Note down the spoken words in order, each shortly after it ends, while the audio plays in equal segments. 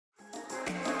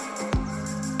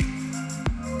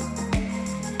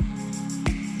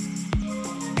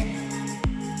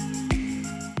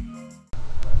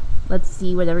Let's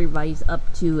see what everybody's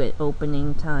up to at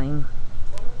opening time.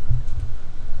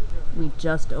 We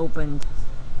just opened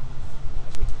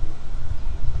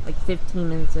like 15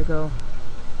 minutes ago.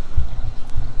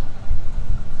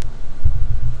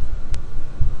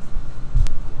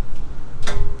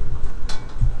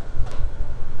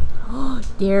 Oh,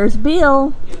 there's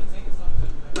Bill.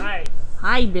 Hi.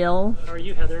 Hi, Bill. How are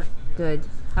you, Heather? Good.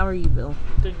 How are you, Bill?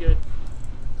 Did good.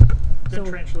 Good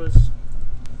tarantulas.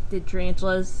 Did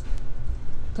tarantulas?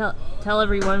 Tell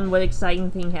everyone what exciting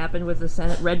thing happened with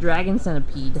the red dragon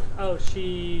centipede. Oh,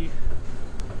 she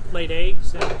laid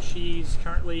eggs, and she's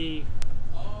currently,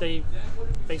 they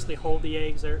basically hold the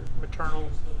eggs. They're maternal.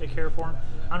 They care for them.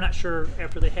 I'm not sure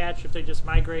after they hatch if they just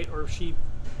migrate or if she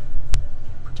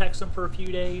protects them for a few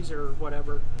days or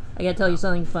whatever. I gotta tell you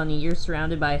something funny. You're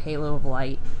surrounded by a halo of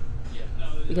light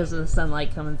because of the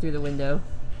sunlight coming through the window.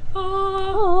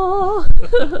 Oh.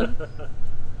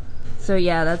 So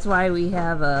yeah, that's why we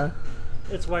have a...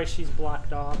 It's why she's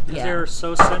blocked off. Because they're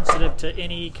so sensitive to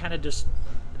any kind of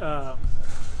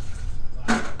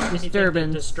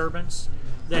disturbance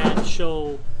that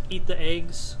she'll eat the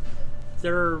eggs.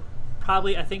 They're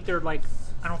probably, I think they're like,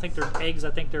 I don't think they're eggs.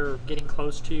 I think they're getting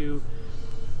close to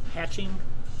hatching.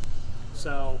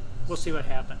 So we'll see what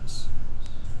happens.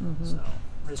 So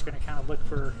we're just going to kind of look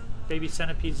for baby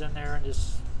centipedes in there and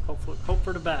just hope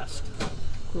for the best.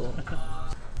 Cool.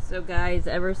 So guys,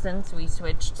 ever since we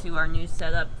switched to our new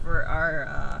setup for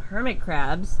our hermit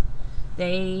crabs,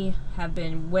 they have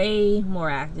been way more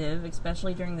active,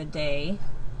 especially during the day.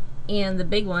 And the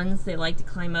big ones, they like to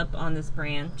climb up on this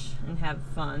branch and have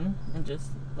fun and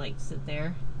just like sit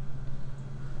there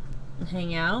and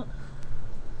hang out.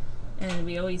 And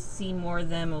we always see more of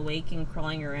them awake and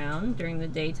crawling around during the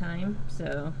daytime,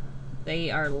 so they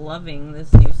are loving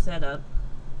this new setup.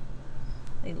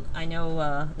 I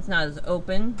know it's not as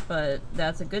open, but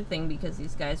that's a good thing because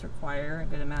these guys require a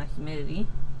good amount of humidity.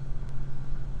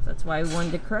 So that's why we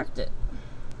wanted to correct it.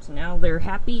 So now they're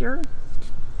happier,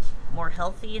 more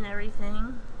healthy and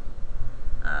everything.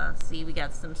 See, we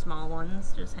got some small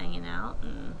ones just hanging out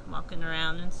and walking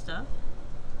around and stuff.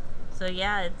 So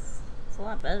yeah, it's a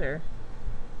lot better.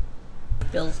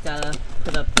 Bill's gotta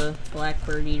put up the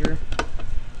blackbird eater.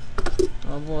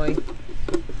 Oh boy.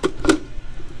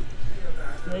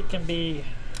 They can be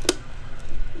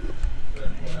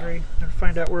angry. I'll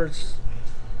find out where its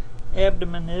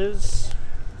abdomen is.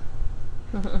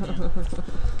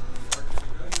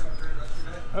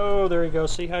 Oh, there you go.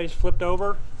 See how he's flipped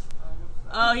over?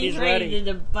 Oh, he's ready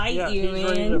to bite you, man. He's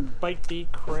ready to bite the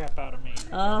crap out of me.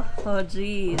 Oh,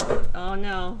 jeez. Oh,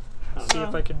 no. See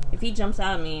if I can... If he jumps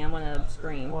out at me, I'm going to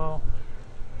scream. Well,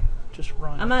 just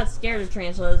run. I'm not scared of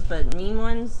tarantulas, but mean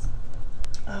ones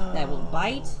that will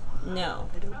bite? No.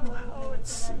 I don't know how.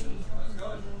 Let's see.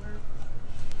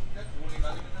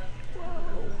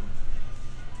 Whoa.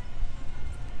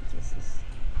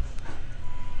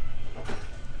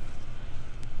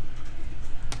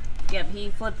 Yep,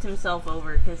 he flipped himself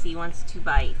over because he wants to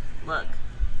bite. Look.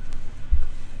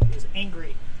 He's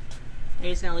angry. Are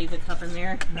you just going to leave the cup in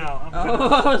there? No, I'm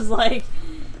I was like,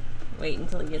 wait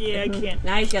until he gets there. I can't.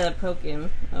 Now he's got to poke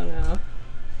him. Oh, no.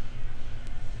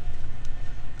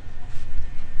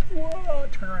 Whoa,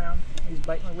 turn around. He's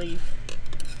biting the leaf.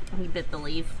 He bit the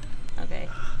leaf. Okay.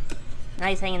 Now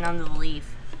he's hanging onto the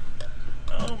leaf.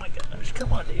 Oh my gosh,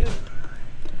 come on, dude.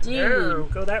 Dude. No,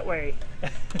 go that way.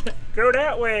 Go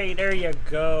that way. There you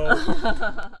go.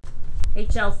 Hey,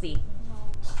 Chelsea.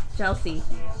 Chelsea.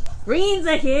 Greens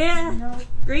are here. No.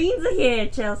 Greens are here,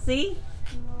 Chelsea.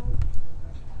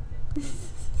 No.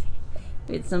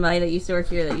 It's somebody that used to work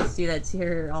here that used to do that to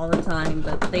her all the time,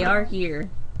 but they are here.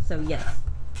 So, yes.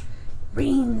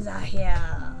 Greens are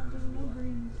here.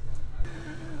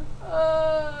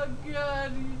 Oh,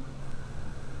 God.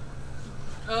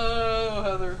 Oh,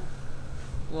 Heather.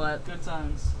 What? Good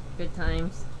times. Good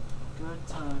times. Good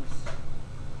times.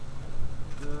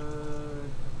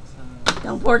 Good times.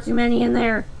 Don't pour too many in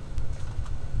there.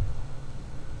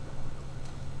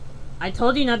 I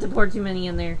told you not to pour too many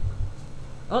in there.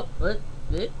 Oh,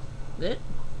 it. It's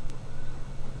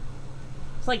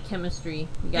like chemistry.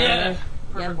 You gotta,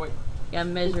 gotta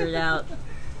measure it out.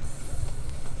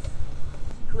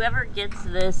 Whoever gets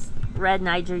this red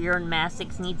Niger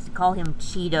uromastyx needs to call him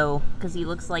Cheeto, because he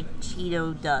looks like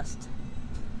Cheeto dust.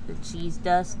 The cheese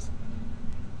dust.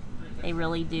 They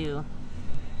really do.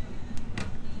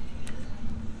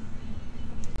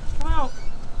 Come out.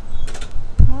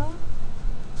 Mom?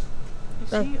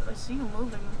 I see you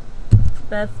moving.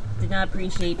 Beth did not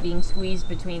appreciate being squeezed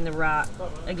between the rock,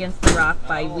 against the rock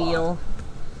by Wheel.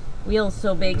 Wheel's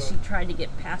so big she tried to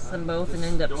get past them both and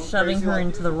ended up shoving her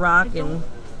into the rock and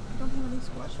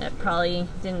That probably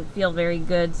didn't feel very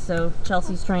good, so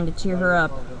Chelsea's trying to cheer her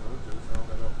up.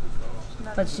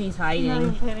 But she's hiding. Not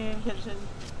even paying attention.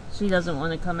 She doesn't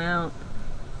want to come out.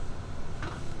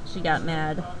 She got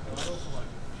mad.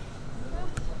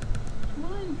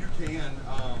 You can,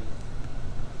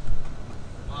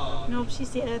 Nope, she's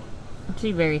sad.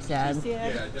 She's very sad. She's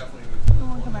sad. yeah, definitely. Don't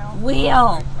want to come out.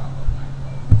 Wheel!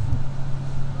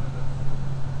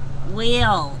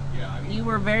 Wheel! Yeah, I mean, You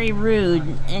were very rude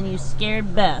and you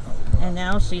scared Beth. And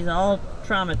now she's all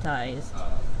traumatized.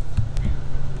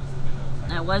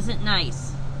 That wasn't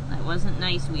nice. That wasn't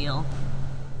nice, Wheel.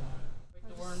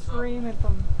 Scream at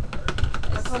them.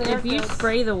 That's what If Eric you does.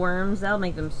 spray the worms, that'll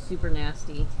make them super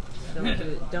nasty. Don't do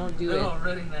it. Don't do it.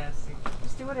 Really nasty.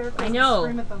 Just do what Eric does. I know.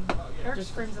 Scream at them. Eric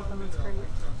Just- screams at them. It's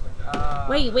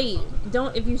great. Wait.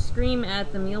 Don't. If you scream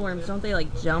at the mealworms, don't they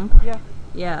like jump? Yeah.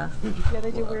 Yeah. Yeah,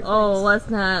 they do weird Oh, things.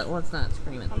 let's not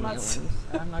scream at the I'm not mealworms.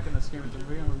 I'm not gonna scream at the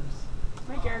mealworms.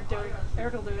 Make Eric do it.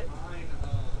 Eric will do it.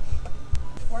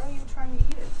 Why are you trying to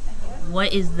eat it?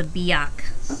 What is the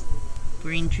biak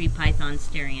green tree python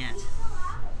staring at?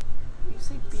 You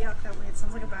say biak that way. It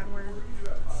sounds like a bad word.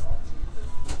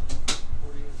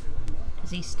 Is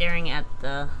he staring at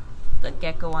the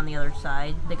gecko on the other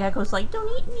side? The gecko's like, don't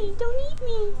eat me, don't eat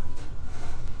me.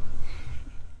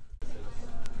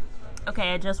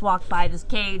 Okay, I just walked by this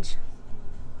cage.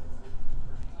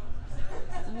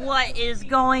 What is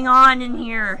going on in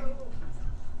here?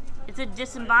 It's a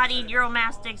disembodied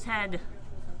uromastyx head.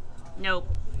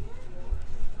 Nope.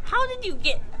 How did you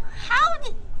get...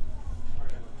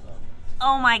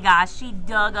 Oh my gosh, she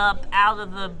dug up out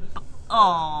of the...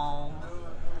 Oh.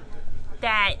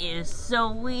 That is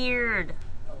so weird.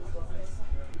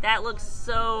 That looks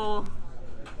so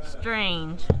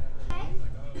strange.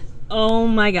 Oh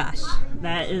my gosh,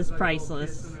 that is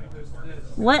priceless.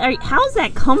 How's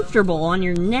that comfortable on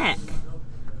your neck?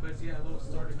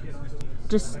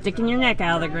 Just sticking your neck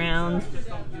out of the ground.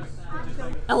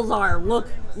 Elzar, look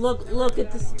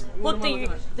at this. Look, the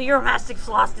uromastyx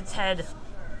lost its head.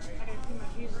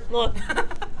 Look.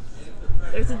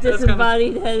 There's a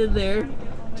disembodied head in there.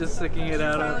 Just sticking it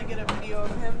out of. Get a video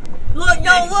of him. Look,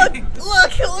 no, look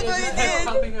what it did.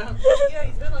 Popping up. Yeah,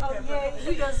 he's been like that.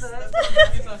 Yeah, he does that.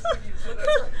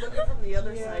 Looking from the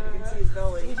other side, you can see his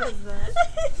belly. He does that.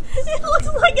 It looks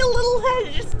like a little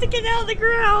head just sticking out of the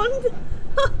ground.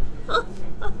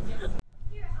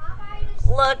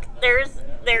 Look, there's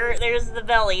the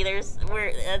belly.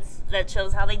 That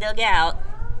shows how they dug out.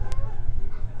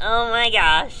 Oh my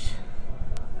gosh.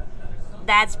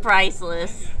 That's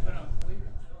priceless.